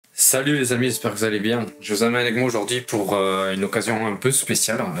Salut les amis, j'espère que vous allez bien. Je vous amène avec moi aujourd'hui pour une occasion un peu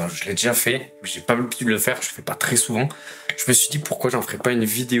spéciale. Alors, je l'ai déjà fait, j'ai pas l'habitude de le faire, je le fais pas très souvent. Je me suis dit pourquoi j'en ferais pas une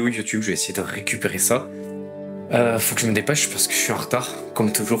vidéo YouTube, je vais essayer de récupérer ça. Faut que je me dépêche parce que je suis en retard,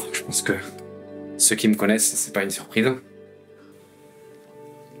 comme toujours. Je pense que ceux qui me connaissent, c'est pas une surprise.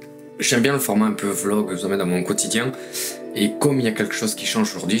 J'aime bien le format un peu vlog, je vous amène dans mon quotidien. Et comme il y a quelque chose qui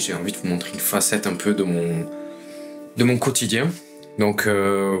change aujourd'hui, j'ai envie de vous montrer une facette un peu de mon quotidien. Donc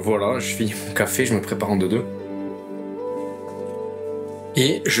voilà, je finis mon café, je me prépare en deux.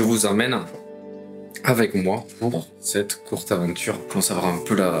 Et je vous emmène avec moi pour cette courte aventure. Pour savoir un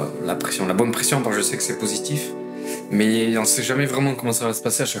peu la pression, la bonne pression, parce que je sais que c'est positif. Mais on ne sait jamais vraiment comment ça va se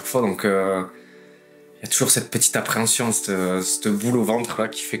passer à chaque fois. Donc il y a toujours cette petite appréhension, cette boule au ventre là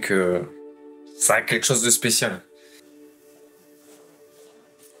qui fait que ça a quelque chose de spécial.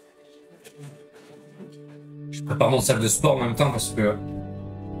 Je prépare mon salle de sport en même temps parce que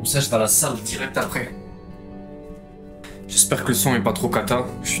comme ça je vais à la salle direct après. J'espère que le son est pas trop cata.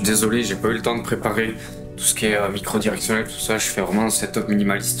 Je suis désolé, j'ai pas eu le temps de préparer tout ce qui est micro directionnel, tout ça. Je fais vraiment un setup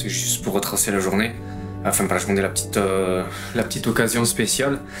minimaliste juste pour retracer la journée. Enfin pas la journée, la petite occasion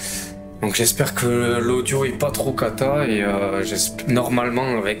spéciale. Donc j'espère que l'audio est pas trop cata et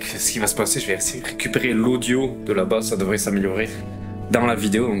normalement avec ce qui va se passer, je vais essayer de récupérer l'audio de là-bas, ça devrait s'améliorer dans la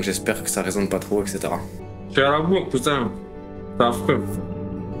vidéo, donc j'espère que ça résonne pas trop, etc. Je suis à la bourre, putain, c'est affreux.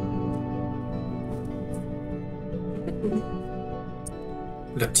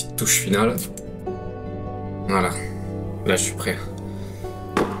 La petite touche finale. Voilà, là je suis prêt.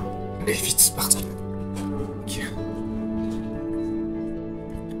 Allez, vite, c'est parti. Ok.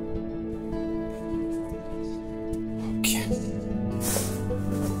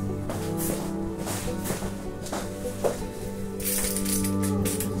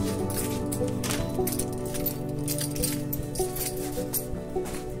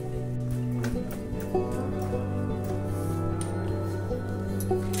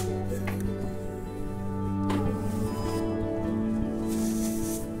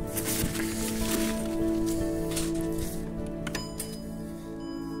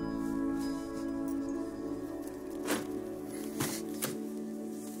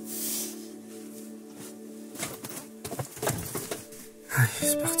 Allez,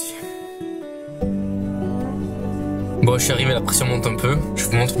 c'est parti. Bon, je suis arrivé, la pression monte un peu. Je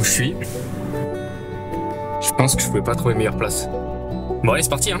vous montre où je suis. Je pense que je pouvais pas trouver meilleure place. Bon, allez, c'est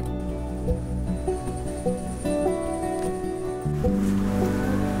parti, hein.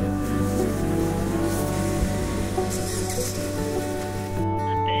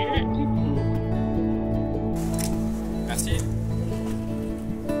 Merci.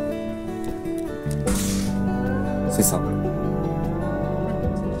 C'est ça.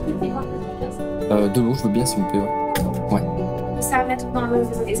 De l'eau, je veux bien, s'il vous plaît. Ouais. Ça va mettre dans le...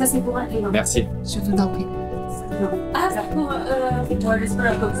 Et ça, c'est pour un rien. Merci. Je vous en prie. Ah, c'est pour... Ouais, laisse-moi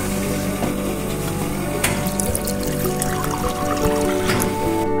la pause.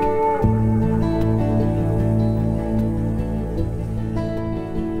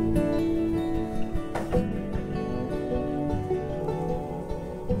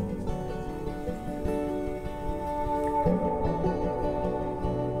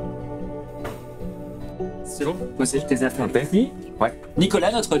 C'est bon? Moi, c'est tes affaires. Ouais.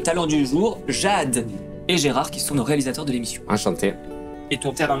 Nicolas, notre talent du jour, Jade et Gérard, qui sont nos réalisateurs de l'émission. Enchanté. Et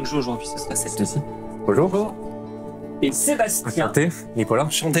ton terrain de jeu aujourd'hui, ce sera cette Ici. Bonjour. Et Sébastien. Enchanté. Nicolas.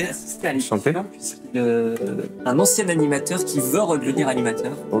 Enchanté. Enchanté. Un ancien animateur qui veut redevenir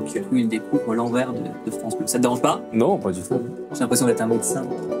animateur. Ok. Du coup, il découvre l'envers de France Bleu. Ça te dérange pas? Non, pas du tout. J'ai l'impression d'être un médecin.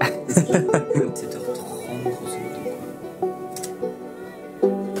 7h30,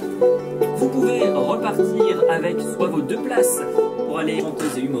 Vous pouvez repartir avec soit vos 2 places pour aller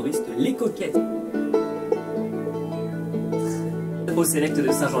chanteuses et humoristes Les Coquettes au Select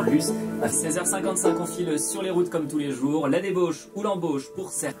de Saint-Jean-de-Luz. À 16h55, on file sur les routes comme tous les jours. La débauche ou l'embauche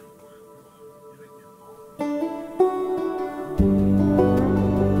pour certains.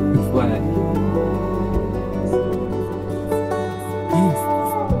 Ouais.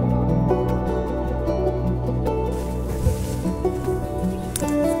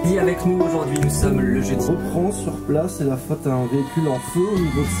 Et avec nous aujourd'hui, nous sommes le jeudi. Reprend sur place et la faute à un véhicule en feu au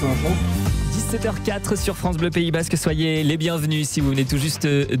niveau de Saint-Jean. 17h04 sur France Bleu Pays Basque, soyez les bienvenus si vous venez tout juste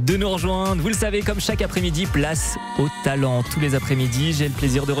de nous rejoindre. Vous le savez, comme chaque après-midi, place au talent. Tous les après-midi, j'ai le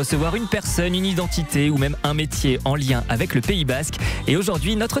plaisir de recevoir une personne, une identité ou même un métier en lien avec le Pays Basque. Et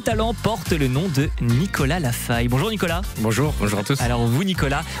aujourd'hui, notre talent porte le nom de Nicolas Lafaille. Bonjour Nicolas. Bonjour, bonjour à tous. Alors vous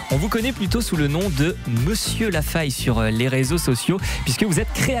Nicolas, on vous connaît plutôt sous le nom de Monsieur Lafaille sur les réseaux sociaux, puisque vous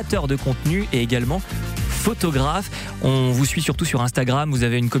êtes créateur de contenu et également photographe. On vous suit surtout sur Instagram. Vous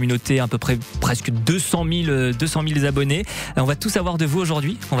avez une communauté à peu près presque 200 000 abonnés. On va tout savoir de vous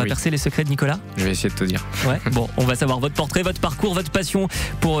aujourd'hui. On va percer les secrets de Nicolas. Je vais essayer de te dire. Ouais. Bon, on va savoir votre portrait, votre parcours, votre passion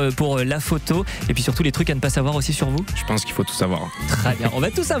pour la photo et puis surtout les trucs à ne pas savoir aussi sur vous. Je pense qu'il faut tout savoir. Très bien, on va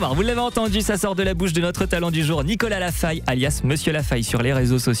tout savoir. Vous l'avez entendu, ça sort de la bouche de notre talent du jour, Nicolas Lafaille, alias Monsieur Lafaille sur les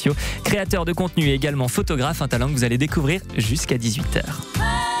réseaux sociaux, créateur de contenu et également photographe, un talent que vous allez découvrir jusqu'à 18h.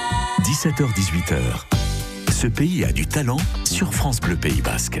 17h-18h. Ce pays a du talent sur France Bleu Pays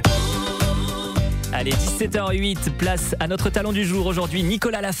Basque. Allez, 17h08, place à notre talent du jour. Aujourd'hui,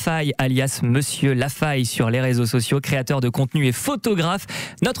 Nicolas Lafaille, alias Monsieur Lafaille sur les réseaux sociaux, créateur de contenu et photographe.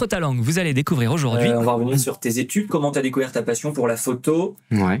 Notre talent que vous allez découvrir aujourd'hui. On va revenir sur tes études. Comment tu as découvert ta passion pour la photo?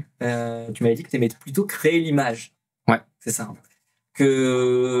 Ouais. Tu m'avais dit que tu aimais plutôt créer l'image. Ouais. C'est ça.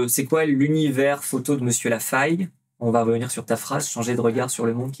 C'est quoi l'univers photo de Monsieur Lafaille? On va revenir sur ta phrase, changer de regard sur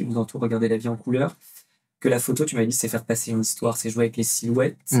le monde qui vous entoure, regarder la vie en couleur. Que la photo, tu m'as dit, c'est faire passer une histoire, c'est jouer avec les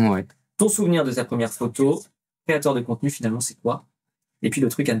silhouettes. Ouais. Ton souvenir de ta première photo, créateur de contenu, finalement, c'est quoi? Et puis le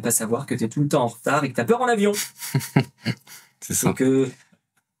truc à ne pas savoir, que tu es tout le temps en retard et que tu as peur en avion. C'est ça. Et que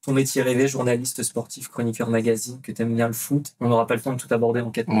ton métier rêvé, journaliste sportif, chroniqueur magazine, que tu aimes bien le foot, on n'aura pas le temps de tout aborder en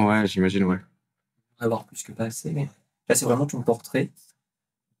 4 minutes. Ouais, j'imagine, ouais. On va avoir plus que pas assez, mais là, c'est vraiment ton portrait.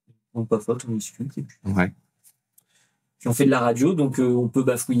 Donc, pas faute, on discute. Et puis, Ouais. puis on fait de la radio, donc on peut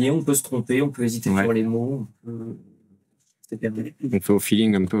bafouiller, on peut se tromper, on peut hésiter Ouais. sur les mots, on peut... C'est perdu. On fait au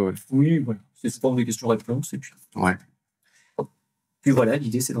feeling un peu, ouais. Oui, voilà. C'est une forme de questions-réponses. Et puis... Ouais. Puis voilà,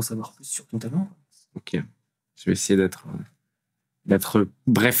 l'idée, c'est d'en savoir plus sur ton talent. Ok. Je vais essayer d'être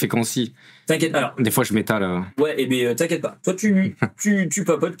bref et concis. T'inquiète, alors. Des fois, je m'étale. Ouais, et bien t'inquiète pas. Toi, tu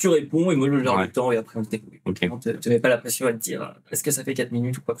papotes, tu réponds, et moi, je gère du temps, et après, on t'écoute. Ok. On te met pas la pression à te dire est-ce que ça fait 4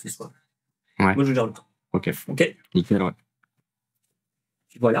 minutes ou quoi que ce soit. Ouais. Moi, je gère le temps. Ok. Ok? Nickel, ouais.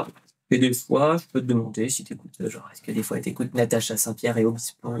 Puis voilà. Et des fois, je peux te demander si t'écoutes, genre, est-ce que des fois t'écoutes Natacha Saint-Pierre et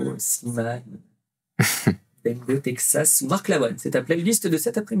Obispo, Slimane, Bengo, Texas ou Marc Lavoine? C'est ta playlist de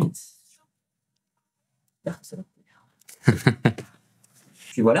cet après-midi. Ça va te plaire.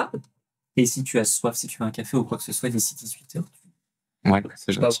 Puis voilà. Et si tu as soif, si tu veux un café ou quoi que ce soit d'ici 18h, Ouais,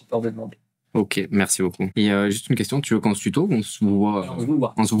 c'est tu vas gentil. avoir peur de demander. Ok, merci beaucoup. Et juste une question, tu veux qu'on se tuto ou on se voit Alors, on se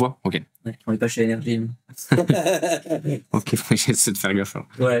voit. On se voit. Ok. Ouais, on n'est pas chez Énergie. nous. Ok, j'essaie de faire gaffe. Alors.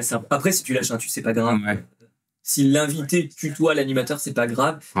 Ouais, après, si tu lâches un tu, c'est pas grave. Ouais. Si l'invité tutoie l'animateur, c'est pas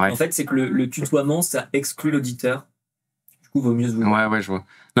grave. Ouais. En fait, c'est que le tutoiement, ça exclut l'auditeur. Du coup, vaut mieux se voir. Ouais, je vois.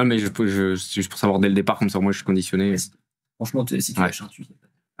 Non, mais c'est juste pour savoir dès le départ, comme ça, moi, je suis conditionné. Franchement, si tu lâches un tu.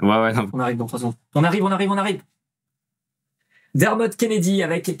 Ouais, non. On arrive dans 3 secondes. On arrive. Dermot Kennedy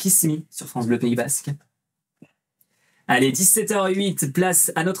avec Kiss Me sur France Bleu Pays Basque. Allez, 17h08,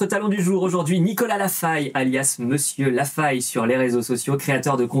 place à notre talent du jour. Aujourd'hui, Nicolas Lafaille, alias Monsieur Lafaille sur les réseaux sociaux,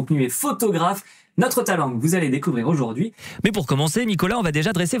 créateur de contenu et photographe. Notre talent que vous allez découvrir aujourd'hui. Mais pour commencer, Nicolas, on va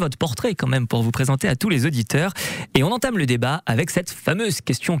déjà dresser votre portrait quand même pour vous présenter à tous les auditeurs. Et on entame le débat avec cette fameuse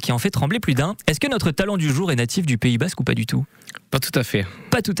question qui en fait trembler plus d'un. Est-ce que notre talent du jour est natif du Pays Basque ou pas du tout? Pas tout à fait.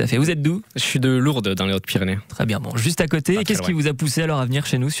 Pas tout à fait. Vous êtes d'où? Je suis de Lourdes, dans les Hautes-Pyrénées. Très bien, bon, juste à côté. Pas Qu'est-ce très qui loin. vous a poussé alors à venir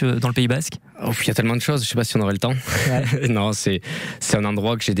chez nous dans le Pays Basque? Il y a tellement de choses, je sais pas si on aurait le temps. Ouais. Non, c'est un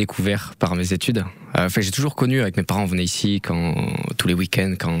endroit que j'ai découvert par mes études. J'ai toujours connu, avec mes parents, on venait ici tous les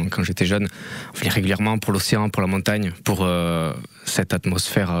week-ends quand j'étais jeune. On venait régulièrement pour l'océan, pour la montagne, pour cette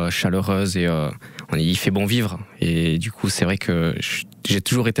atmosphère chaleureuse et il fait bon vivre. Et du coup, c'est vrai que j'ai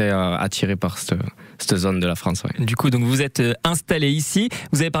toujours été attiré par cette zone de la France. Ouais. Du coup, donc vous êtes installé ici.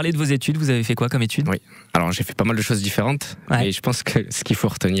 Vous avez parlé de vos études. Vous avez fait quoi comme études? Oui. Alors, j'ai fait pas mal de choses différentes. Ouais. Et je pense que ce qu'il faut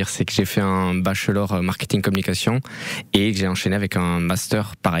retenir, c'est que j'ai fait un bachelor marketing communication et que j'ai enchaîné avec un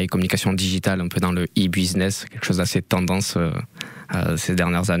master, pareil, communication digitale, un peu dans le e-business, quelque chose d'assez tendance ces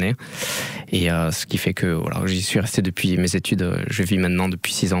dernières années. Et ce qui fait que voilà, j'y suis resté depuis mes études. Je vis maintenant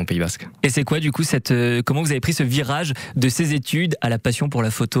depuis 6 ans au Pays Basque. Et c'est quoi du coup comment vous avez pris ce virage de ces études à la passion pour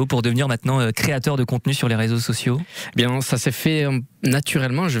la photo pour devenir maintenant créateur de contenu sur les réseaux sociaux? Bien, ça s'est fait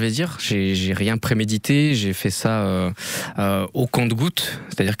naturellement, je vais dire. J'ai rien prémédité. J'ai fait ça au compte-gouttes.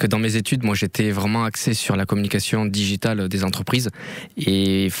 C'est-à-dire que dans mes études, moi, j'étais vraiment axé sur la communication digitale des entreprises.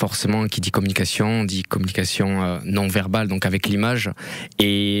 Et forcément, qui dit communication non verbale, donc avec l'image.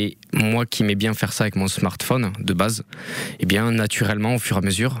 Et moi qui aimais bien faire ça avec mon smartphone de base, eh bien naturellement au fur et à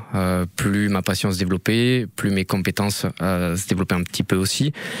mesure, plus ma passion se développait, plus mes compétences se développaient un petit peu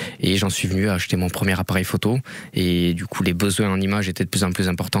aussi, et j'en suis venu à acheter mon premier appareil photo. Et du coup les besoins en image étaient de plus en plus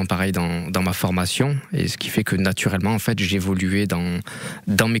importants, pareil dans ma formation, et ce qui fait que naturellement en fait j'évoluais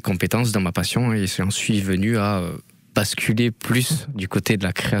dans mes compétences, dans ma passion, et j'en suis venu à basculer plus du côté de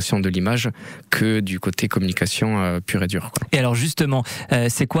la création de l'image que du côté communication pure et dure, quoi. Et alors justement,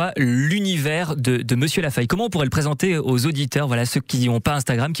 c'est quoi l'univers de Monsieur Lafay? Comment on pourrait le présenter aux auditeurs, voilà, ceux qui n'ont pas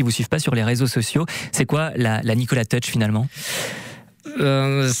Instagram, qui vous suivent pas sur les réseaux sociaux? C'est quoi la Nicolas Touch finalement?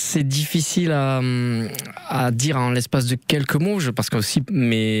 C'est difficile à dire en l'espace de quelques mots, parce que aussi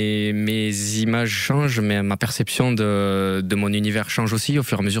mes images changent, mais ma perception de mon univers change aussi au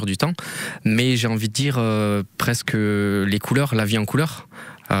fur et à mesure du temps. Mais j'ai envie de dire presque les couleurs, la vie en couleurs.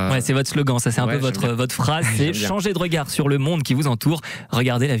 Ouais, c'est votre slogan, ça c'est un peu votre phrase, c'est changer de regard sur le monde qui vous entoure,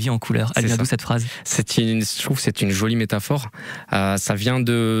 regardez la vie en couleur. Elle vient d'où cette phrase? Je trouve que c'est une jolie métaphore. Ça vient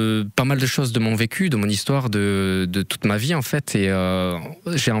de pas mal de choses de mon vécu, de mon histoire, de toute ma vie en fait. Et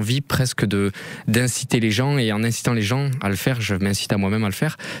j'ai envie presque d'inciter les gens, et en incitant les gens à le faire, je m'incite à moi-même à le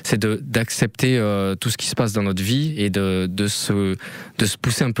faire, c'est d'accepter tout ce qui se passe dans notre vie et de se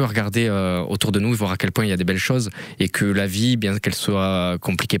pousser un peu à regarder autour de nous et voir à quel point il y a des belles choses, et que la vie, bien qu'elle soit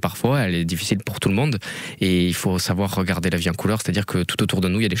compliquée parfois, elle est difficile pour tout le monde, et il faut savoir regarder la vie en couleur, c'est-à-dire que tout autour de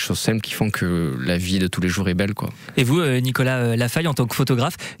nous il y a des choses simples qui font que la vie de tous les jours est belle, quoi. Et vous, Nicolas Lafay, en tant que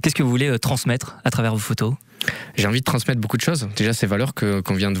photographe, qu'est-ce que vous voulez transmettre à travers vos photos? J'ai envie de transmettre beaucoup de choses. Déjà ces valeurs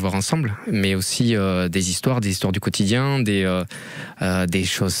qu'on vient de voir ensemble, mais aussi des histoires du quotidien, des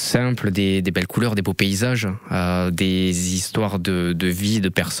choses simples, des belles couleurs, des beaux paysages, des histoires de vie de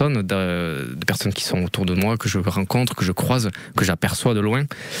personnes qui sont autour de moi, que je rencontre, que je croise, que j'aperçois de loin.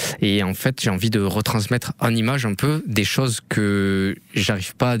 Et en fait, j'ai envie de retransmettre en image un peu des choses que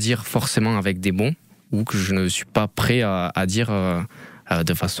j'arrive pas à dire forcément avec des mots, ou que je ne suis pas prêt à dire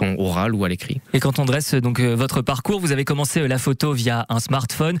de façon orale ou à l'écrit. Et quand on dresse donc votre parcours, vous avez commencé la photo via un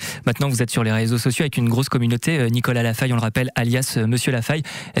smartphone. Maintenant, vous êtes sur les réseaux sociaux avec une grosse communauté. Nicolas Lafay, on le rappelle, alias Monsieur Lafay.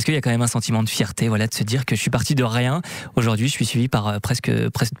 Est-ce qu'il y a quand même un sentiment de fierté, voilà, de se dire que je suis parti de rien? Aujourd'hui, je suis suivi par presque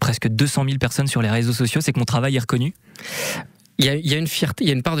 200 000 personnes sur les réseaux sociaux. C'est que mon travail est reconnu? Il y a une fierté, il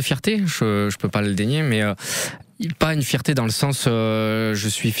y a une part de fierté. Je peux pas le dénier, mais pas une fierté dans le sens je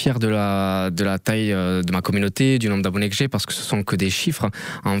suis fier de la taille de ma communauté, du nombre d'abonnés que j'ai, parce que ce sont que des chiffres.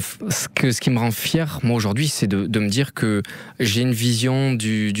 Ce qui me rend fier, moi aujourd'hui, c'est de me dire que j'ai une vision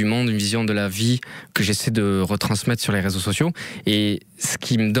du monde, une vision de la vie que j'essaie de retransmettre sur les réseaux sociaux. Et ce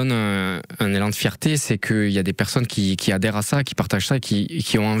qui me donne un élan de fierté, c'est qu'il y a des personnes qui adhèrent à ça, qui partagent ça,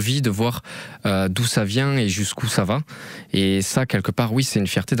 qui ont envie de voir d'où ça vient et jusqu'où ça va. Et ça, quelque part, oui, c'est une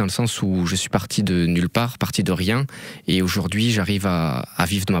fierté dans le sens où je suis parti de nulle part, parti de rien. Et aujourd'hui, j'arrive à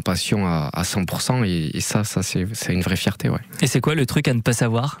vivre de ma passion à 100%. Et ça c'est une vraie fierté, ouais. Et c'est quoi le truc à ne pas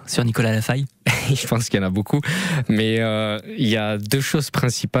savoir sur Nicolas Lafay? Je pense qu'il y en a beaucoup. Mais il y a deux choses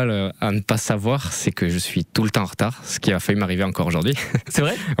principales à ne pas savoir. C'est que je suis tout le temps en retard, ce qui a failli m'arriver encore aujourd'hui. C'est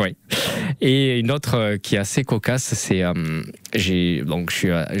vrai? Oui. Et une autre qui est assez cocasse, c'est je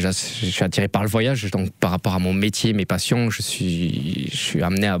suis attiré par le voyage. Donc par rapport à mon métier, mes passions, je suis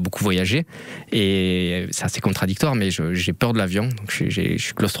amené à beaucoup voyager. Et c'est assez contradictoire, mais j'ai peur de l'avion. Donc je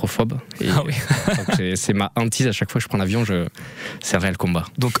suis claustrophobe. Et ah oui. c'est ma hantise à chaque fois que je prends l'avion. C'est un réel combat.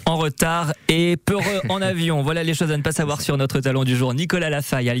 Donc en retard et peureux en avion. Voilà les choses à ne pas savoir sur notre talent du jour. Nicolas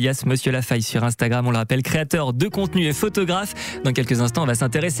Lafay, alias Monsieur Lafay sur Instagram, on le rappelle, créateur de contenu et photographe. Dans quelques instants, on va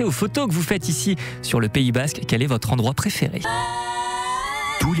s'intéresser aux photos que vous faites ici sur le Pays Basque. Quel est votre endroit préféré?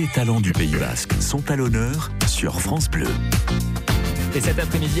 Tous les talents du Pays Basque sont à l'honneur sur France Bleu. Et cet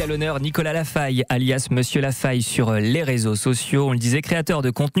après-midi, à l'honneur, Nicolas Lafay, alias Monsieur Lafay sur les réseaux sociaux. On le disait, créateur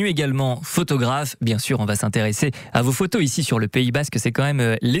de contenu, également photographe. Bien sûr, on va s'intéresser à vos photos ici sur le Pays Basque, c'est quand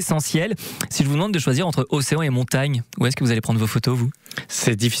même l'essentiel. Si je vous demande de choisir entre océan et montagne, où est-ce que vous allez prendre vos photos, vous?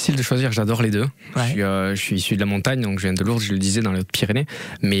 C'est difficile de choisir, j'adore les deux. Ouais. Je suis issu de la montagne, donc je viens de Lourdes, je le disais, dans les Hautes-Pyrénées,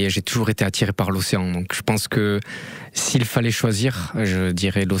 mais j'ai toujours été attiré par l'océan. Donc je pense que s'il fallait choisir, je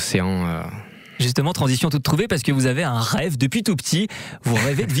dirais l'océan. Justement, transition toute trouvée, parce que vous avez un rêve depuis tout petit. Vous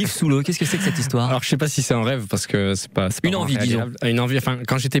rêvez de vivre sous l'eau. Qu'est-ce que c'est que cette histoire? Alors, je sais pas si c'est un rêve, parce que c'est pas une envie, disons. Une envie. Enfin,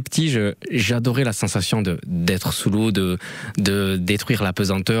 quand j'étais petit, j'adorais la sensation d'être sous l'eau, de détruire la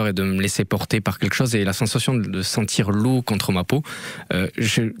pesanteur et de me laisser porter par quelque chose, et la sensation de sentir l'eau contre ma peau.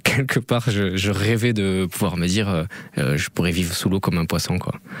 Quelque part, je rêvais de pouvoir me dire, je pourrais vivre sous l'eau comme un poisson,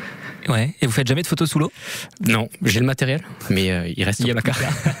 quoi. Ouais. Et vous faites jamais de photos sous l'eau? Non, j'ai le matériel, mais il reste au placard.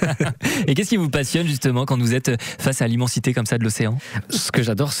 Et qu'est-ce qui vous passionne justement quand vous êtes face à l'immensité comme ça de l'océan? Ce que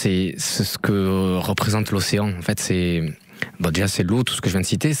j'adore, c'est ce que représente l'océan. En fait, c'est... Bon, déjà c'est l'eau, tout ce que je viens de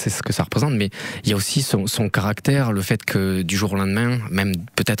citer, c'est ce que ça représente, mais il y a aussi son caractère, le fait que du jour au lendemain, même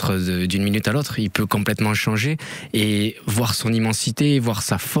peut-être d'une minute à l'autre, il peut complètement changer, et voir son immensité, voir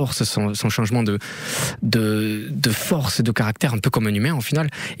sa force, son changement de force et de caractère, un peu comme un humain au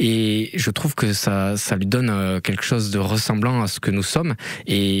final, et je trouve que ça lui donne quelque chose de ressemblant à ce que nous sommes,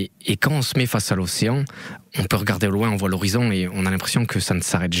 et quand on se met face à l'océan, on peut regarder au loin, on voit l'horizon et on a l'impression que ça ne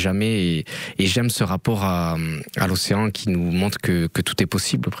s'arrête jamais. Et j'aime ce rapport à l'océan qui nous montre que tout est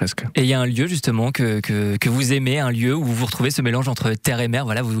possible presque. Et il y a un lieu justement que vous aimez, un lieu où vous retrouvez ce mélange entre terre et mer.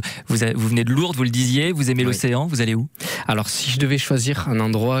 Voilà, vous venez de Lourdes, vous le disiez, vous aimez l'océan, vous allez où? Alors si je devais choisir un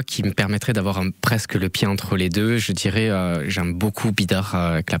endroit qui me permettrait d'avoir presque le pied entre les deux, je dirais j'aime beaucoup Bidart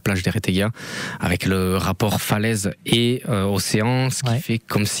avec la plage des Rétégas, avec le rapport falaise et océan, ce qui fait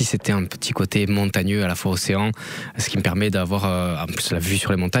comme si c'était un petit côté montagneux à la fois océan, ce qui me permet d'avoir en plus la vue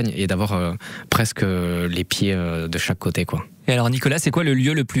sur les montagnes et d'avoir presque les pieds de chaque côté, quoi. Et alors Nicolas, c'est quoi le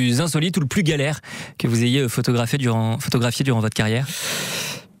lieu le plus insolite ou le plus galère que vous ayez photographié durant votre carrière?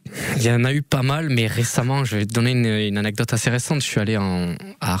 Il y en a eu pas mal, mais récemment, je vais te donner une anecdote assez récente. Je suis allé à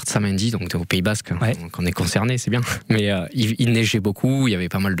Artsamendi, donc au Pays Basque, donc on est concerné, c'est bien. Mais il neigeait beaucoup, il y avait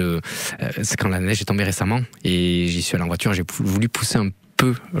pas mal de... c'est quand la neige est tombée récemment, et j'y suis allé en voiture, j'ai voulu pousser un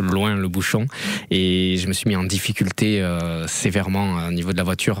peu loin le bouchon, et je me suis mis en difficulté sévèrement au niveau de la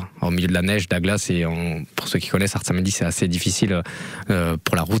voiture, au milieu de la neige, de la glace, et pour ceux qui connaissent Artsamendi, c'est assez difficile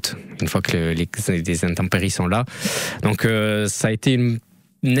pour la route, une fois que les intempéries sont là. Donc ça a été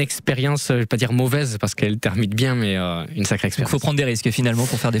une expérience, je vais pas dire mauvaise parce qu'elle termine bien, mais une sacrée expérience. Il faut prendre des risques finalement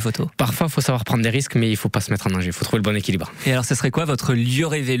pour faire des photos. Parfois, il faut savoir prendre des risques, mais il faut pas se mettre en danger. Il faut trouver le bon équilibre. Et alors, ce serait quoi votre lieu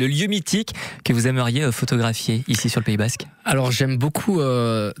rêvé, le lieu mythique que vous aimeriez photographier ici sur le Pays Basque? Alors, j'aime beaucoup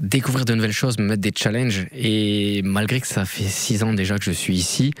découvrir de nouvelles choses, me mettre des challenges. Et malgré que ça fait 6 ans déjà que je suis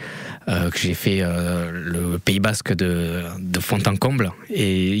ici, que j'ai fait le Pays Basque de fond en comble,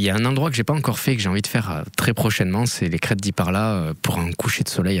 et il y a un endroit que j'ai pas encore fait, que j'ai envie de faire très prochainement, c'est les crêtes d'Iparla pour un coucher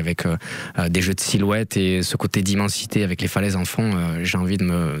de soleil avec des jeux de silhouettes et ce côté d'immensité avec les falaises en fond. J'ai envie de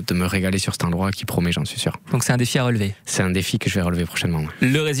me régaler sur cet endroit qui promet, j'en suis sûr. Donc c'est un défi à relever. C'est un défi que je vais relever prochainement.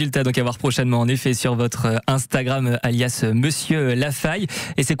 Le résultat donc à voir prochainement en effet sur votre Instagram alias Monsieur Lafaille.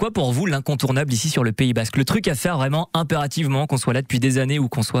 Et c'est quoi pour vous l'incontournable ici sur le Pays Basque? Le truc à faire vraiment impérativement, qu'on soit là depuis des années ou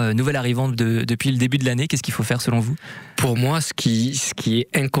qu'on soit nouvelle arrivante depuis le début de l'année, qu'est-ce qu'il faut faire selon vous? Pour moi, ce qui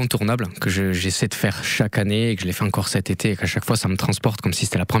est incontournable, que j'essaie de faire chaque année et que je l'ai fait encore cet été et qu'à chaque fois ça me transporte comme si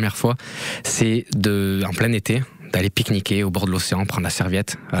c'était la première fois, c'est en plein été, d'aller pique-niquer au bord de l'océan, prendre la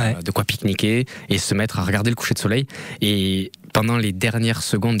serviette, de quoi pique-niquer et se mettre à regarder le coucher de soleil. Et pendant les dernières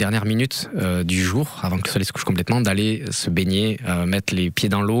minutes du jour, avant que le soleil se couche complètement, d'aller se baigner, mettre les pieds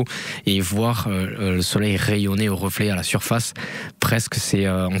dans l'eau et voir le soleil rayonner au reflet à la surface. Presque,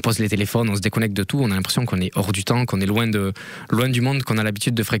 on pose les téléphones, on se déconnecte de tout, on a l'impression qu'on est hors du temps, qu'on est loin du monde qu'on a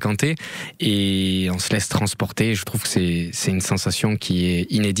l'habitude de fréquenter et on se laisse transporter. Je trouve que c'est une sensation qui est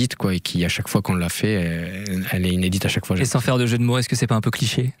inédite, quoi, et qui, à chaque fois qu'on l'a fait, elle est inédite à chaque fois. Et sans faire de jeu de mots, est-ce que c'est pas un peu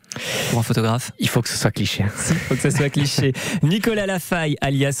cliché pour un photographe? Il faut que ce soit cliché. Il faut que ça soit cliché. Nicolas Lafaille,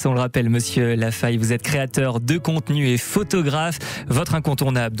 alias, on le rappelle, Monsieur Lafaille, vous êtes créateur de contenu et photographe. Votre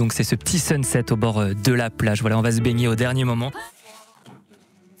incontournable, donc c'est ce petit sunset au bord de la plage. Voilà, on va se baigner au dernier moment.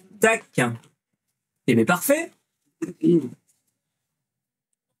 Tac. Et bien parfait.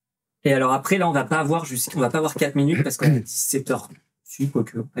 Et alors après, là, on va pas avoir 4 minutes parce qu'à 17h,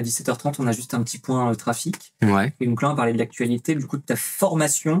 à 17h30, on a juste un petit point trafic. Ouais. Et donc là, on va parler de l'actualité, du coup, de ta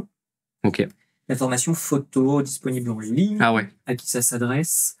formation. Ok. La formation photo disponible en ligne. Ah ouais. À qui ça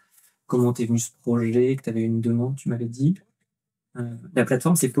s'adresse? Comment t'es venu ce projet? Que t'avais une demande, tu m'avais dit. La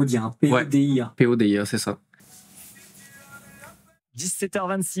plateforme, c'est Podia, PODIA. PODIA, c'est ça.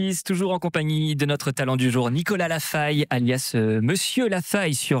 17h26, toujours en compagnie de notre talent du jour, Nicolas Lafaille, alias Monsieur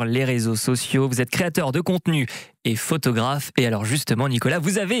Lafaille sur les réseaux sociaux. Vous êtes créateur de contenu et photographe. Et alors justement, Nicolas,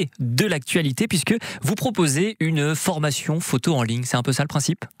 vous avez de l'actualité puisque vous proposez une formation photo en ligne. C'est un peu ça le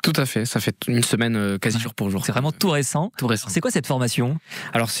principe? Tout à fait, ça fait une semaine quasi jour pour jour. C'est vraiment tout récent. Tout récent. C'est quoi cette formation?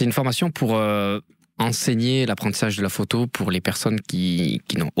 Alors c'est une formation pour enseigner l'apprentissage de la photo pour les personnes qui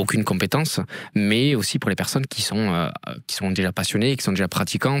n'ont aucune compétence, mais aussi pour les personnes qui sont déjà passionnées, qui sont déjà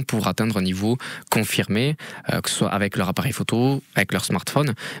pratiquants pour atteindre un niveau confirmé, que ce soit avec leur appareil photo, avec leur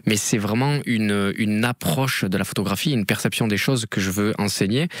smartphone. Mais c'est vraiment une approche de la photographie, une perception des choses que je veux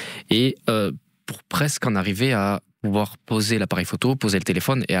enseigner et pour presque en arriver à pouvoir poser l'appareil photo, poser le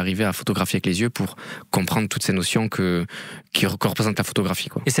téléphone et arriver à photographier avec les yeux pour comprendre toutes ces notions qui représentent la photographie,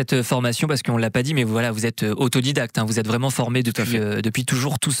 quoi. Et cette formation, parce qu'on ne l'a pas dit, mais voilà, vous êtes autodidacte, hein, vous êtes vraiment formé depuis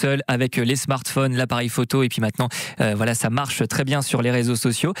toujours tout seul avec les smartphones, l'appareil photo et puis maintenant, voilà, ça marche très bien sur les réseaux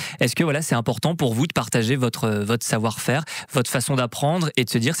sociaux. Est-ce que voilà, c'est important pour vous de partager votre savoir-faire, votre façon d'apprendre et de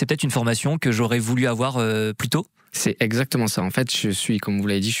se dire c'est peut-être une formation que j'aurais voulu avoir plus tôt? C'est exactement ça. En fait, comme vous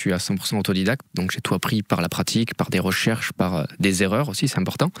l'avez dit, je suis à 100% autodidacte. Donc, j'ai tout appris par la pratique, par des recherches, par des erreurs aussi, c'est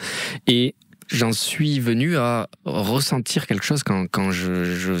important. Et j'en suis venu à ressentir quelque chose quand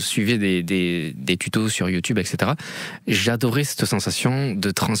je suivais des tutos sur YouTube, etc. J'adorais cette sensation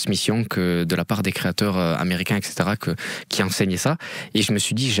de transmission que de la part des créateurs américains, etc., qui enseignaient ça. Et je me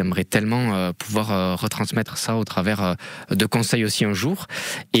suis dit, j'aimerais tellement pouvoir retransmettre ça au travers de conseils aussi un jour.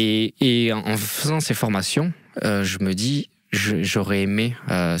 Et en faisant ces formations, je me dis, j'aurais aimé.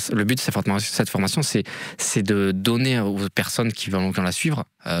 Le but de cette formation, c'est de donner aux personnes qui vont la suivre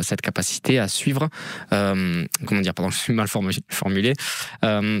cette capacité à suivre. Comment dire, pardon, je suis mal formulé.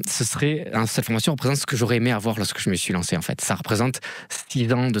 Cette formation représente ce que j'aurais aimé avoir lorsque je me suis lancé. En fait, ça représente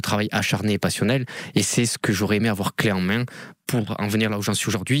 6 ans de travail acharné et passionnel, et c'est ce que j'aurais aimé avoir clé en main pour en venir là où j'en suis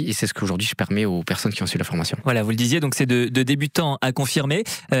aujourd'hui, et c'est ce qu'aujourd'hui je permets aux personnes qui ont suivi la formation. Voilà, vous le disiez, donc c'est de débutants à confirmer.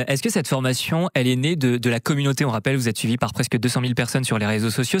 Est-ce que cette formation, elle est née de la communauté? On rappelle, vous êtes suivi par presque 200 000 personnes sur les réseaux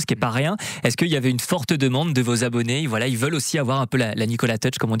sociaux, ce qui n'est pas rien. Est-ce qu'il y avait une forte demande de vos abonnés? Voilà, ils veulent aussi avoir un peu la Nicolas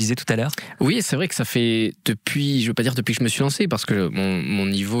Touch, comme on disait tout à l'heure. Oui, c'est vrai que ça fait depuis, je ne veux pas dire depuis que je me suis lancé, parce que mon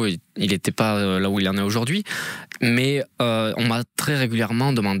niveau, il n'était pas là où il en est aujourd'hui, mais on m'a très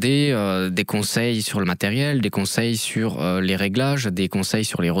régulièrement demandé des conseils sur le matériel, des conseils sur les réglages, des conseils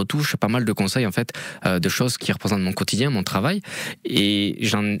sur les retouches, pas mal de conseils en fait, de choses qui représentent mon quotidien, mon travail, et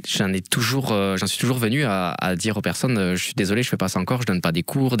j'en suis toujours venu à dire aux personnes, je suis désolé, je fais pas ça encore, je donne pas des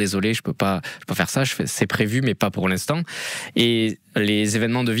cours, désolé, je peux pas faire ça, c'est prévu mais pas pour l'instant. Et les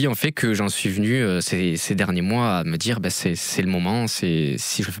événements de vie ont fait que j'en suis venu ces derniers mois à me dire c'est le moment, si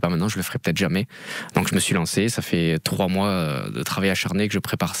je le fais pas maintenant, je le ferai peut-être jamais. Donc je me suis lancé, ça fait 3 mois de travail acharné que je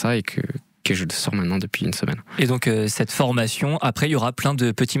prépare ça et que je le sors maintenant depuis 1 semaine. Et donc cette formation, après il y aura plein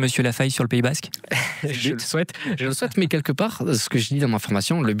de petits monsieur Lafaille sur le Pays Basque? Je le souhaite, mais quelque part, ce que je dis dans ma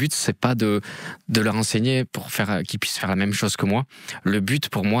formation, le but c'est pas de leur enseigner pour qu'ils puissent faire la même chose que moi. Le but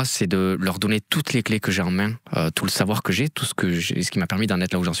pour moi, c'est de leur donner toutes les clés que j'ai en main, tout le savoir que j'ai, tout ce qui m'a permis d'en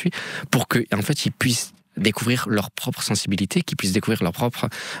être là où j'en suis, pour que en fait ils puissent découvrir leur propre sensibilité, qu'ils puissent découvrir leur propre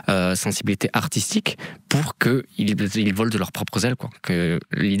sensibilité artistique, pour qu'ils volent de leurs propres ailes, quoi. Que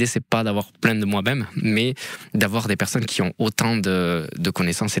l'idée c'est pas d'avoir plein de moi-même, mais d'avoir des personnes qui ont autant de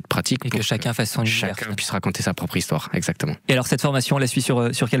connaissances et de pratiques, et que chacun fasse son univers. Chacun puisse raconter sa propre histoire, exactement. Et alors cette formation, on la suit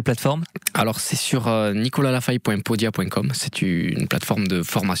sur quelle plateforme? Alors c'est sur nicolaslafaille.podia.com. C'est une plateforme de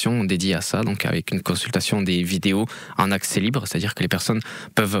formation dédiée à ça, donc avec une consultation des vidéos en accès libre, c'est-à-dire que les personnes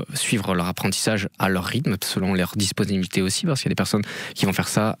peuvent suivre leur apprentissage à leur rythme, selon leur disponibilité aussi, parce qu'il y a des personnes qui vont faire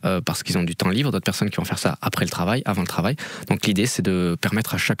ça parce qu'ils ont du temps libre, d'autres personnes qui vont faire ça après le travail, avant le travail. Donc l'idée c'est de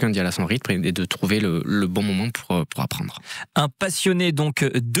permettre à chacun d'y aller à son rythme et de trouver le bon moment pour apprendre. Un passionné donc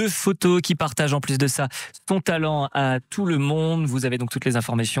de photos qui partage en plus de ça son talent à tout le monde. Vous avez donc toutes les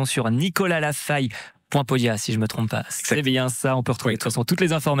informations sur nicolaslafaille.podia, si je me trompe pas. C'est bien ça, on peut retrouver de toute façon toutes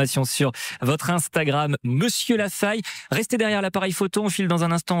les informations sur votre Instagram, Monsieur Lafaille. Restez derrière l'appareil photo, on file dans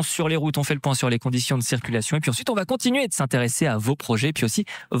un instant sur les routes, on fait le point sur les conditions de circulation, et puis ensuite on va continuer de s'intéresser à vos projets, puis aussi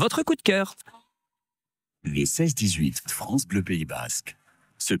votre coup de cœur. Les 16-18, France Bleu Pays Basque.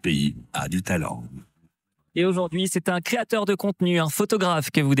 Ce pays a du talent. Et aujourd'hui, c'est un créateur de contenu, un photographe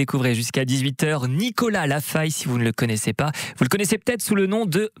que vous découvrez jusqu'à 18h, Nicolas Lafaille, si vous ne le connaissez pas. Vous le connaissez peut-être sous le nom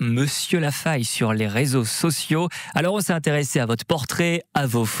de Monsieur Lafaille sur les réseaux sociaux. Alors, on s'est intéressé à votre portrait, à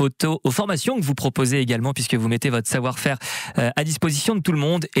vos photos, aux formations que vous proposez également, puisque vous mettez votre savoir-faire à disposition de tout le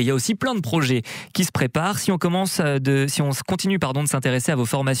monde. Et il y a aussi plein de projets qui se préparent. Si on continue de s'intéresser à vos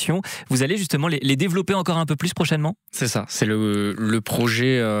formations, vous allez justement les développer encore un peu plus prochainement? C'est ça, c'est le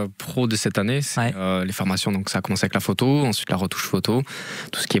projet pro de cette année, c'est les formations. Donc ça a commencé avec la photo, ensuite la retouche photo,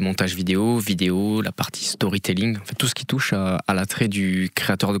 tout ce qui est montage vidéo, la partie storytelling, en fait, tout ce qui touche à l'attrait du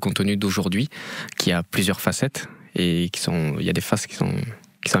créateur de contenu d'aujourd'hui, qui a plusieurs facettes, et il y a des faces qui sont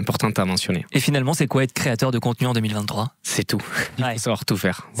importantes à mentionner. Et finalement, c'est quoi être créateur de contenu en 2023? C'est tout. Il faut savoir tout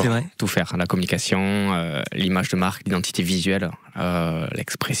faire. C'est vrai. Tout faire. La communication, l'image de marque, l'identité visuelle,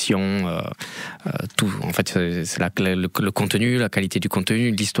 l'expression, tout. En fait, c'est le contenu, la qualité du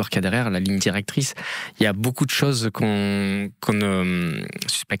contenu, l'histoire qu'il y a derrière, la ligne directrice. Il y a beaucoup de choses qu'on ne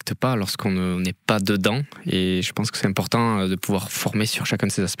suspecte pas lorsqu'on n'est pas dedans. Et je pense que c'est important de pouvoir former sur chacun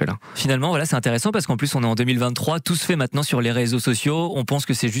de ces aspects-là. Finalement, voilà, c'est intéressant parce qu'en plus, on est en 2023, tout se fait maintenant sur les réseaux sociaux. On pense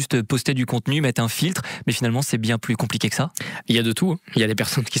que c'est juste poster du contenu, mettre un filtre, mais finalement c'est bien plus compliqué que ça. Il y a de tout, il y a des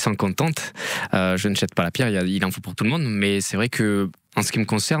personnes qui sont contentes, je ne jette pas la pierre, il en faut pour tout le monde, mais c'est vrai que en ce qui me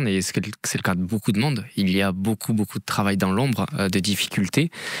concerne, et c'est le cas de beaucoup de monde, il y a beaucoup de travail dans l'ombre, de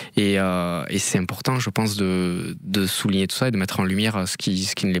difficultés, et c'est important, je pense, de souligner tout ça et de mettre en lumière ce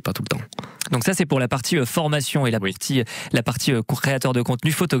qui ne l'est pas tout le temps. Donc ça, c'est pour la partie formation et la partie créateur de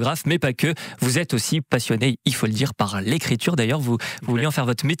contenu, photographe, mais pas que. Vous êtes aussi passionné, il faut le dire, par l'écriture. D'ailleurs, vous vouliez en faire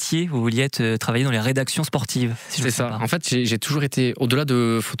votre métier, vous vouliez travailler dans les rédactions sportives. Si c'est ça. En fait, j'ai toujours été, au-delà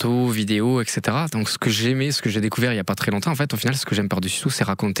de photos, vidéos, etc. Donc ce que j'aimais, ce que j'ai découvert il n'y a pas très longtemps, en fait, au final, ce que j'aime par-dessus tout, c'est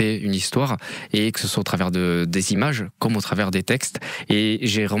raconter une histoire, et que ce soit au travers des images, comme au travers des textes. Et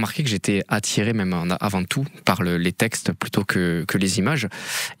j'ai remarqué que j'étais attiré, même avant tout, par les textes plutôt que les images.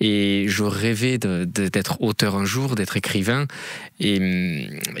 Et je rêvais d'être auteur un jour, d'être écrivain, et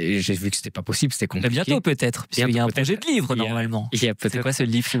j'ai vu que c'était pas possible, c'était compliqué. Mais bientôt peut-être, puisqu'il y a un projet de livre normalement. C'est quoi ce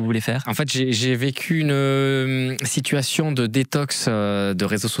livre que vous voulez faire? En fait, j'ai vécu une situation de détox de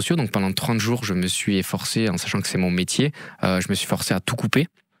réseaux sociaux. Donc pendant 30 jours, je me suis efforcé, en sachant que c'est mon métier, je me suis forcé à tout couper.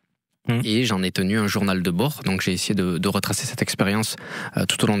 Et j'en ai tenu un journal de bord, donc j'ai essayé de retracer cette expérience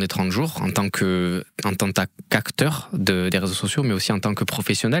tout au long des 30 jours en tant qu'acteur des réseaux sociaux, mais aussi en tant que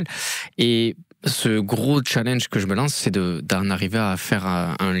professionnel. Et ce gros challenge que je me lance, c'est d'en arriver à faire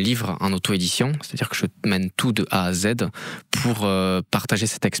un livre en auto-édition, c'est-à-dire que je mène tout de A à Z pour partager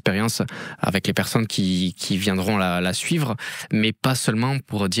cette expérience avec les personnes qui viendront la suivre, mais pas seulement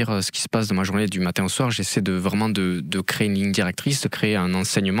pour dire ce qui se passe de ma journée du matin au soir. J'essaie vraiment de créer une ligne directrice, de créer un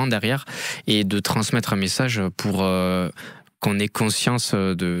enseignement derrière et de transmettre un message pour qu'on ait conscience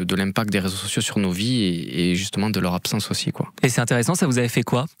de l'impact des réseaux sociaux sur nos vies et justement de leur absence aussi, quoi. Et c'est intéressant, ça vous avait fait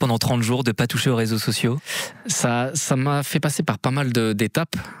quoi pendant 30 jours de pas toucher aux réseaux sociaux? Ça m'a fait passer par pas mal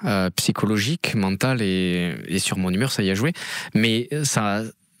d'étapes psychologiques, mentales et sur mon humeur, ça y a joué. Mais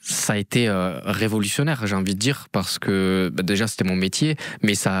ça a été révolutionnaire, j'ai envie de dire, parce que déjà c'était mon métier,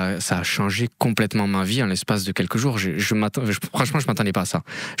 mais ça a changé complètement ma vie en l'espace de quelques jours. Franchement, je m'attendais pas à ça.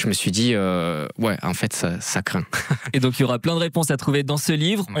 Je me suis dit, ouais, en fait, ça craint. Et donc il y aura plein de réponses à trouver dans ce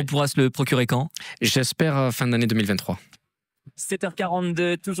livre. Ouais. On pourra se le procurer quand? J'espère fin d'année 2023.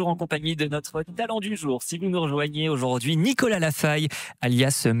 7h42, toujours en compagnie de notre talent du jour. Si vous nous rejoignez aujourd'hui, Nicolas Lafaille,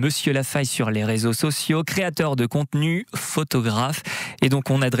 alias Monsieur Lafaille sur les réseaux sociaux, créateur de contenu, photographe. Et donc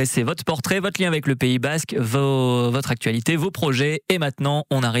on a dressé votre portrait, votre lien avec le Pays Basque, votre actualité, vos projets. Et maintenant,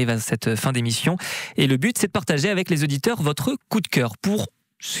 on arrive à cette fin d'émission. Et le but, c'est de partager avec les auditeurs votre coup de cœur pour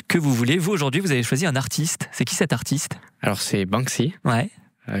ce que vous voulez. Vous, aujourd'hui, vous avez choisi un artiste. C'est qui cet artiste? Alors, c'est Banksy. Ouais.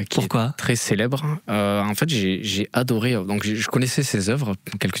 Pourquoi? Est très célèbre. En fait, j'ai adoré. Donc, je connaissais ses œuvres,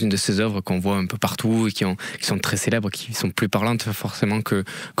 quelques-unes de ses œuvres qu'on voit un peu partout et qui sont très célèbres, qui sont plus parlantes forcément que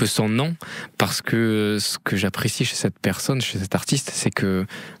son nom. Parce que ce que j'apprécie chez cette personne, chez cet artiste, c'est que,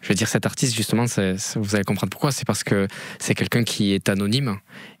 je veux dire, cet artiste, justement, vous allez comprendre pourquoi. C'est parce que c'est quelqu'un qui est anonyme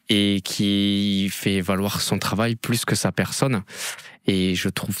et qui fait valoir son travail plus que sa personne. Et je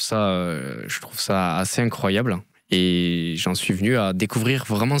trouve ça assez incroyable. Et j'en suis venu à découvrir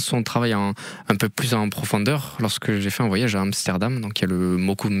vraiment son travail un peu plus en profondeur lorsque j'ai fait un voyage à Amsterdam. Donc il y a le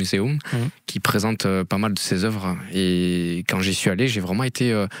Moku Museum qui présente pas mal de ses œuvres. Et quand j'y suis allé, j'ai vraiment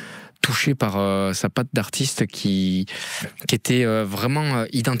été touché par sa patte d'artiste qui était vraiment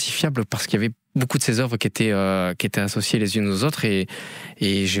identifiable parce qu'il y avait beaucoup de ses œuvres qui étaient associées les unes aux autres et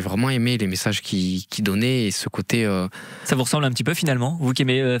j'ai vraiment aimé les messages qu'il donnait et ce côté... Ça vous ressemble un petit peu finalement? Vous qui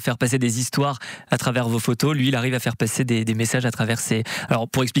aimez faire passer des histoires à travers vos photos, lui il arrive à faire passer des messages à travers ses... Alors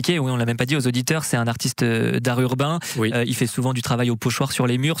pour expliquer, oui, on l'a même pas dit aux auditeurs, c'est un artiste d'art urbain, oui. Il fait souvent du travail au pochoir sur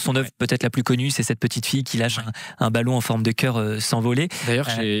les murs, son œuvre peut-être la plus connue c'est cette petite fille qui lâche un ballon en forme de cœur s'envoler. D'ailleurs,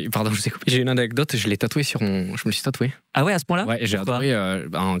 j'ai une anecdote, je l'ai tatoué je me le suis tatoué. Ah ouais, à ce point-là? Ouais, j'ai adoré,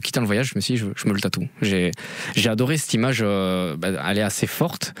 en quittant le voyage, je me suis dit, je me le tatoue. J'ai adoré cette image, elle est assez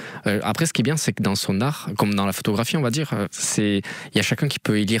forte. Après, ce qui est bien, c'est que dans son art, comme dans la photographie, on va dire, il y a chacun qui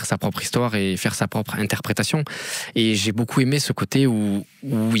peut y lire sa propre histoire et faire sa propre interprétation. Et j'ai beaucoup aimé ce côté où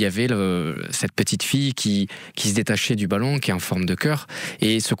il y avait cette petite fille qui se détachait du ballon, qui est en forme de cœur,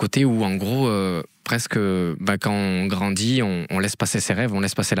 et ce côté où, en gros, presque quand on grandit, on laisse passer ses rêves, on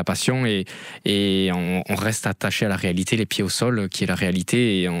laisse passer la passion et on reste attaché à la réalité, les pieds au sol, qui est la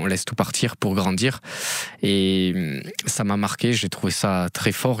réalité, et on laisse tout partir pour grandir. Et ça m'a marqué, j'ai trouvé ça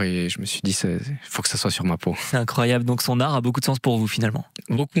très fort et je me suis dit, il faut que ça soit sur ma peau. C'est incroyable, donc son art a beaucoup de sens pour vous finalement.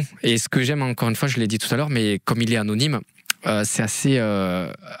 Beaucoup. Et ce que j'aime, encore une fois, je l'ai dit tout à l'heure, mais comme il est anonyme, c'est assez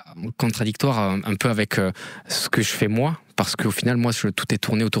contradictoire un peu avec ce que je fais moi, parce qu'au final, moi, tout est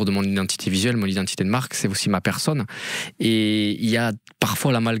tourné autour de mon identité visuelle, mon identité de marque, c'est aussi ma personne. Et il y a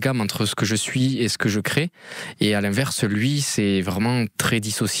parfois l'amalgame entre ce que je suis et ce que je crée. Et à l'inverse, lui, c'est vraiment très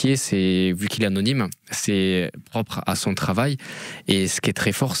dissocié. Vu qu'il est anonyme, c'est propre à son travail. Et ce qui est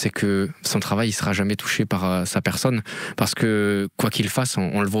très fort, c'est que son travail, il sera jamais touché par sa personne, parce que quoi qu'il fasse,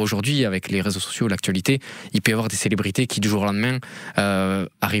 on le voit aujourd'hui avec les réseaux sociaux, l'actualité, il peut y avoir des célébrités qui du jour au lendemain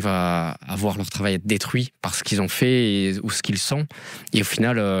arrivent à voir leur travail être détruit par ce qu'ils ont fait ou ce qu'ils sont. Et au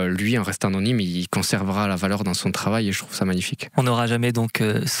final, lui, en restant anonyme, il conservera la valeur dans son travail et je trouve ça magnifique. On n'aura jamais donc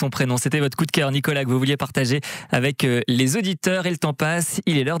son prénom. C'était votre coup de cœur, Nicolas, que vous vouliez partager avec les auditeurs. Et le temps passe.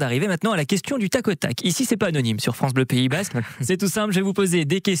 Il est l'heure d'arriver maintenant à la question du tac au tac. Ici, c'est pas anonyme sur France Bleu Pays Basque. C'est tout simple. Je vais vous poser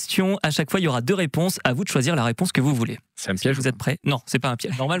des questions. À chaque fois, il y aura 2 réponses. À vous de choisir la réponse que vous voulez. C'est un piège? Vous êtes prêts? Non, c'est pas un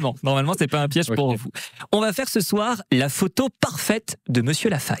piège. Normalement, c'est pas un piège pour vous. On va faire ce soir la photo parfaite de Monsieur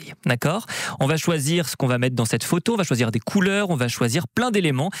Lafaille. D'accord? On va choisir ce qu'on va mettre dans cette photo. On va choisir des couleurs. On va choisir plein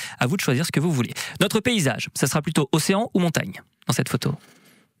d'éléments. À vous de choisir ce que vous voulez. Notre paysage, ça sera plutôt océan ou montagne dans cette photo?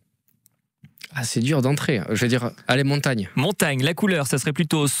 Ah, c'est dur d'entrer. Je vais dire, allez, montagne. Montagne. La couleur, ça serait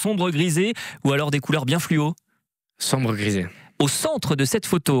plutôt sombre grisé ou alors des couleurs bien fluo? Sombre grisé. Au centre de cette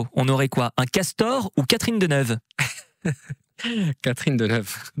photo, on aurait quoi? Un castor ou Catherine Deneuve? Catherine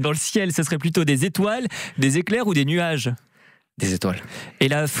Deneuve. Dans le ciel, ce serait plutôt des étoiles, des éclairs ou des nuages? Des étoiles. Et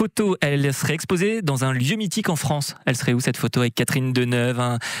la photo, elle serait exposée dans un lieu mythique en France. Elle serait où cette photo avec Catherine Deneuve,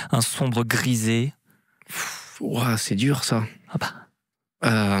 un sombre grisé? Ouah, c'est dur ça. Ah bah.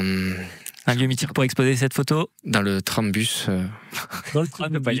 Un lieu mythique pour exposer cette photo? Dans le trambus. Dans le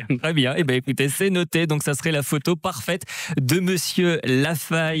trambus. Très bien. Eh bien, écoutez, c'est noté. Donc, ça serait la photo parfaite de Monsieur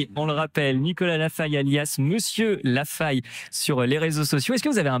Lafaille. On le rappelle, Nicolas Lafaille alias Monsieur Lafaille sur les réseaux sociaux. Est-ce que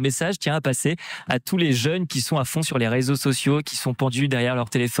vous avez un message, tiens, à passer à tous les jeunes qui sont à fond sur les réseaux sociaux, qui sont pendus derrière leur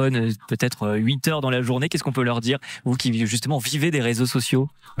téléphone peut-être 8 heures dans la journée? Qu'est-ce qu'on peut leur dire, vous qui justement vivez des réseaux sociaux?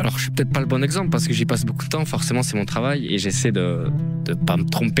 Alors, je suis peut-être pas le bon exemple parce que j'y passe beaucoup de temps. Forcément, c'est mon travail et j'essaie de pas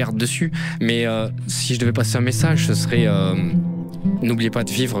trop me perdre dessus. Mais si je devais passer un message, ce serait n'oubliez pas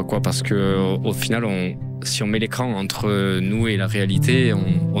de vivre, quoi, parce que au final, si on met l'écran entre nous et la réalité,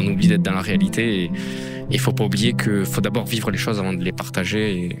 on oublie d'être dans la réalité. Et il faut pas oublier qu'il faut d'abord vivre les choses avant de les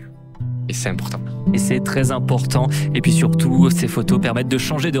partager. Et c'est important. Et c'est très important. Et puis surtout, ces photos permettent de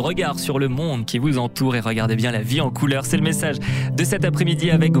changer de regard sur le monde qui vous entoure et regardez bien la vie en couleur. C'est le message de cet après-midi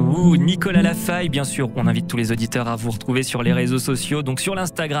avec vous, Nicolas Lafaille. Bien sûr, on invite tous les auditeurs à vous retrouver sur les réseaux sociaux. Donc sur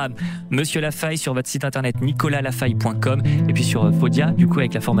l'Instagram, Monsieur Lafaille, sur votre site internet nicolaslafaille.com et puis sur Podia, du coup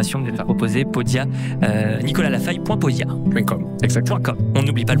avec la formation que vous avez proposée, Podia, nicolaslafaille.podia.com. Exactement. On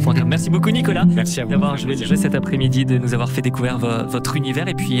n'oublie pas le .com. Merci beaucoup Nicolas. Merci à vous d'avoir joué cet après-midi, de nous avoir fait découvrir votre univers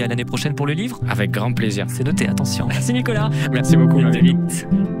et puis à l'année prochaine pour le livre. Avec grand plaisir. C'est noté, attention. Merci Nicolas. Merci beaucoup. À très vite.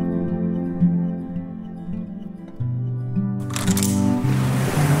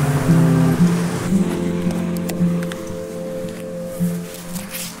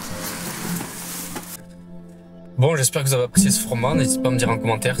 Bon, j'espère que vous avez apprécié ce format. N'hésitez pas à me dire en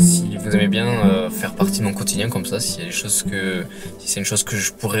commentaire si vous aimez bien faire partie de mon quotidien comme ça, si c'est une chose que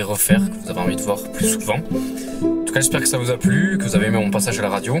je pourrais refaire, que vous avez envie de voir plus souvent. En tout cas, j'espère que ça vous a plu, que vous avez aimé mon passage à la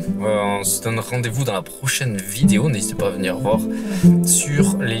radio. On se donne rendez-vous dans la prochaine vidéo. N'hésitez pas à venir voir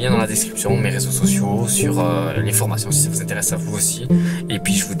sur les liens dans la description, mes réseaux sociaux, sur les formations si ça vous intéresse à vous aussi. Et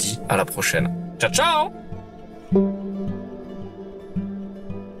puis je vous dis à la prochaine. Ciao, ciao!